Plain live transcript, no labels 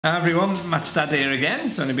Hi everyone, MattHD here again.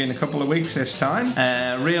 It's only been a couple of weeks this time.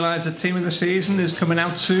 Realise the team of the season is coming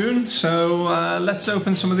out soon, so let's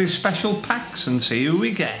open some of these special packs and see who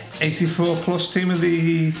we get. 84 plus team of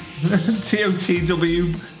the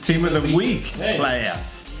Totw team of the week player.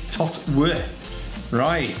 Totw.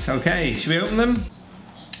 Right, okay, should we open them?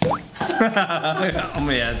 On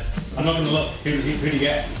my head. I'm not going to look. Who do you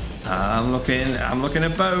get? I'm looking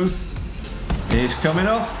at both. He's coming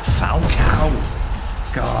up. WALKOUT.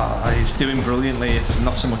 God, he's doing brilliantly. It's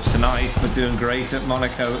not so much tonight, but doing great at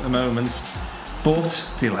Monaco at the moment. But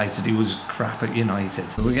delighted he was crap at United.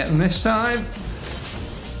 Who are we getting this time?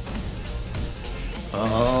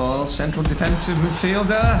 Oh, central defensive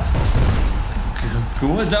midfielder.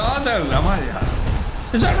 Guardado. Am I?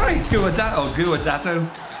 Is that right? Guardado.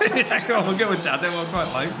 Yeah, go on, Guardado. I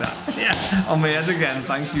quite like that. Yeah, on my head again.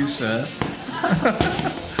 Thank you, sir.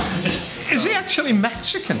 Is he actually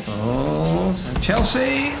Mexican? Oh, so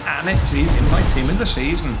Chelsea, and he's in my team of the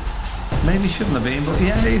season. Maybe shouldn't have been, but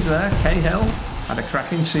yeah, he's there. Cahill had a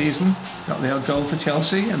cracking season, got the odd goal for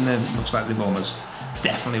Chelsea, and then looks like they've almost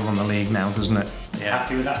definitely won the league now, doesn't it? Yeah.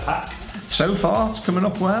 Happy with that pack? So far, it's coming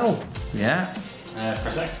up well. Yeah.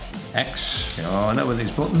 Press X. X. Oh, I know where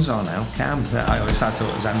these buttons are now. Cam. I always thought it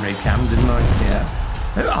was Henry Cam, didn't I? Yeah.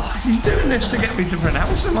 Oh, he's doing this to get me to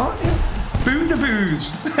pronounce them, aren't you? Booze.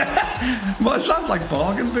 Well, it sounds like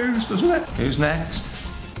bargain booze, doesn't it? Who's next?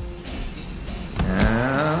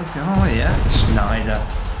 Oh yeah, Snyder.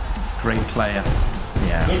 Great player.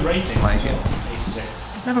 Yeah. Good rating. Like it.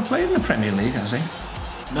 86. Never played in the Premier League, has he?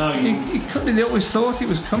 No, he couldn't. They always thought he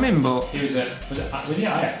was coming, but he was he at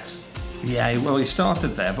Ajax? Yeah, well, he started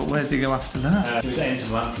there, but where did he go after that? He was at Inter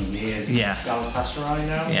Milan for years. Yeah. Galatasaray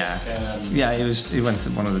now. Yeah. Yeah, he went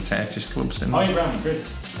to one of the Turkish clubs, didn't he? Oh, Real Madrid.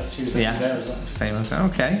 Yeah. There as well. Famous.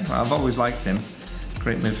 Okay. Well, I've always liked him.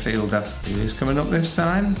 Great midfielder. Who's coming up this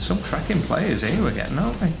time? Some cracking players here we're getting,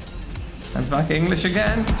 aren't we? And back English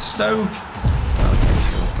again. Stoke. Okay,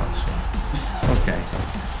 sure. That's okay.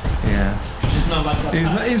 Yeah. He's not like that.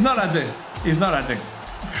 He's not had a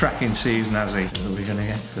cracking season, has he? Who are we going to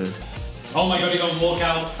get good? Oh my god, he got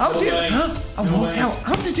WALKOUT. How did you? A WALKOUT?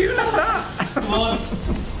 How did you know that? Come on.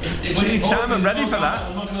 See, Sam, I'm ready for that.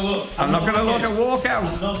 I'm not going to look. I'm not going to look at WALKOUT.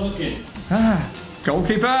 I'm not looking.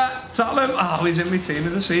 Goalkeeper, Totw. Oh, he's in my team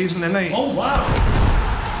of the season, isn't he? Oh wow.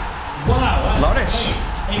 Wow. Loris.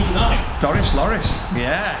 89. Doris Loris.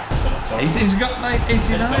 Yeah. He's got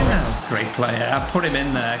 89 now. Great player. I put him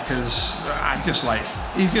in there because I just like.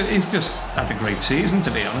 He's just had a great season,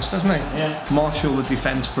 to be honest, hasn't he? Yeah. Marshall the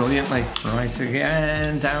defence brilliantly. Right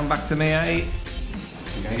again, down back to me 8.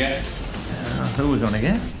 You're gonna get. Who are we gonna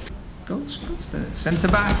get? Ghostbusters. Centre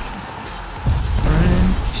back.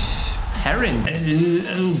 Herring.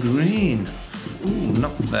 Oh, green. Ooh,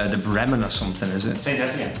 not Werder Bremen or something, is it? St.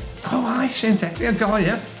 Etienne. Oh, aye, St. Etienne. God,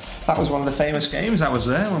 yeah. That was one of the famous games. I was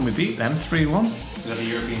there when we beat them 3-1. Was that the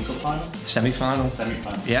European Cup final? Semi-final.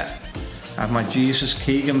 Semi-final. Yeah. I have my Jesus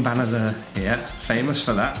Keegan banner there. Yeah, famous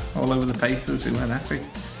for that. All over the papers. Who went happy.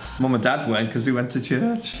 Mum and Dad went because they went to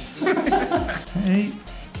church. Hey.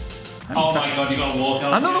 Oh my god, you got a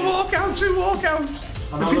WALKOUT. Another WALKOUT, 2 WALKOUTs.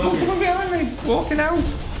 The people coming behind me, walking out.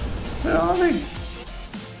 Where are they?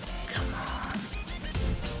 Come on.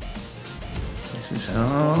 This is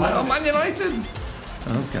Man United.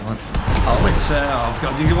 Oh god. Oh, it's oh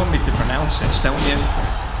god. You want me to pronounce this, don't you?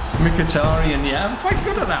 Mkhitaryan, yeah, I'm quite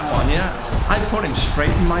good at that one, yeah. I put him straight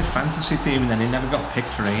in my fantasy team and then he never got picked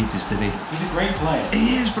for ages, did he? He's a great player.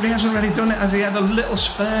 He is, but he hasn't really done it, as he had a little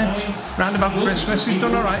spurt round about Christmas. He's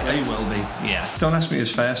done alright. He will be, yeah. Don't ask me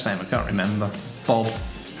his first name, I can't remember. Bob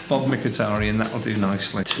Mkhitaryan, that'll do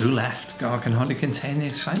nicely. 2 left. God, I can hardly contain the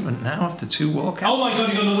excitement now after 2 WALKOUts. Oh my god,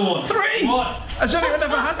 you got another one. 3! What? Has anyone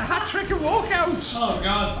ever had a hat-trick of WALKOUts? Oh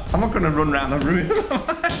god. I'm not going to run round the room.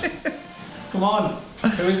 Come on.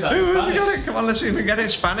 Who is that? Who has got it? Come on, let's see if we get it.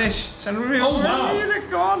 Spanish. Send me oh wow.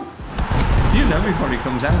 Go on. You know before he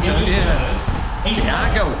comes out, don't you?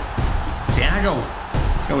 Thiago.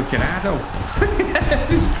 Go with Gerardo.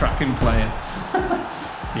 He's a cracking player.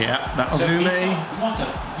 Yeah, that'll do me. What a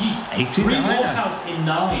 89. 3 WALKOUts in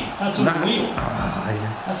 9. That's unreal.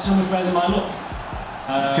 Yeah. That's so much better than my look.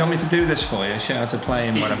 Do you want me to do this for you? Show how to play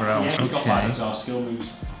and whatever else? Yeah, he's got back to our skill moves.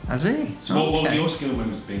 Has he? So what would your skill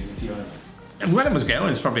moves be if you had? When it was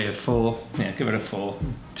going, it's probably a 4. Yeah, give it a 4.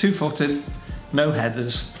 2-footed, no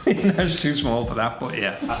headers. It's too small for that, but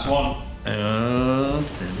yeah. That's 1.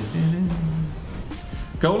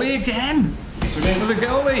 Goalie again. Yes, it is. The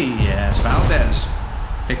goalie. Yes, Valdez.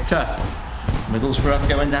 Victor. Middlesbrough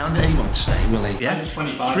going down. He won't stay, will he? Yeah.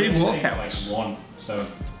 25. 3 WALKOUts. Like 1. So.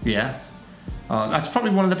 Yeah. Oh, that's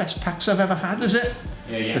probably one of the best packs I've ever had, is it?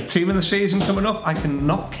 Yeah. The team of the season coming up, I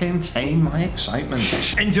cannot contain my excitement.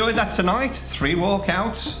 Enjoyed that tonight. 3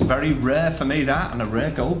 walkouts, very rare for me that, and a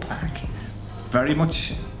rare gold pack. Very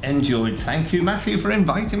much enjoyed. Thank you, Matthew, for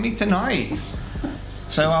inviting me tonight.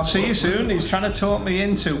 So I'll see you soon. He's trying to talk me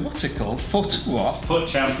into, what's it called? Foot what? Foot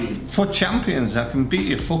champions. Foot champions. I can beat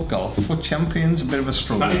you foot golf. Foot champions, a bit of a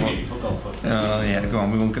struggle. Oh yeah, go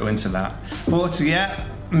on, we won't go into that. But yeah,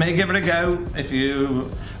 may give it a go. If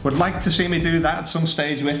you would like to see me do that at some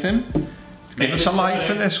stage with him, give us a like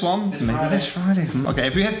for this one. Maybe this Friday. Okay,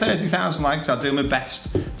 if we hit 30,000 likes, I'll do my best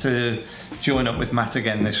to join up with Matt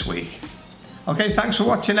again this week. Okay, thanks for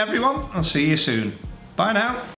watching everyone. I'll see you soon. Bye now.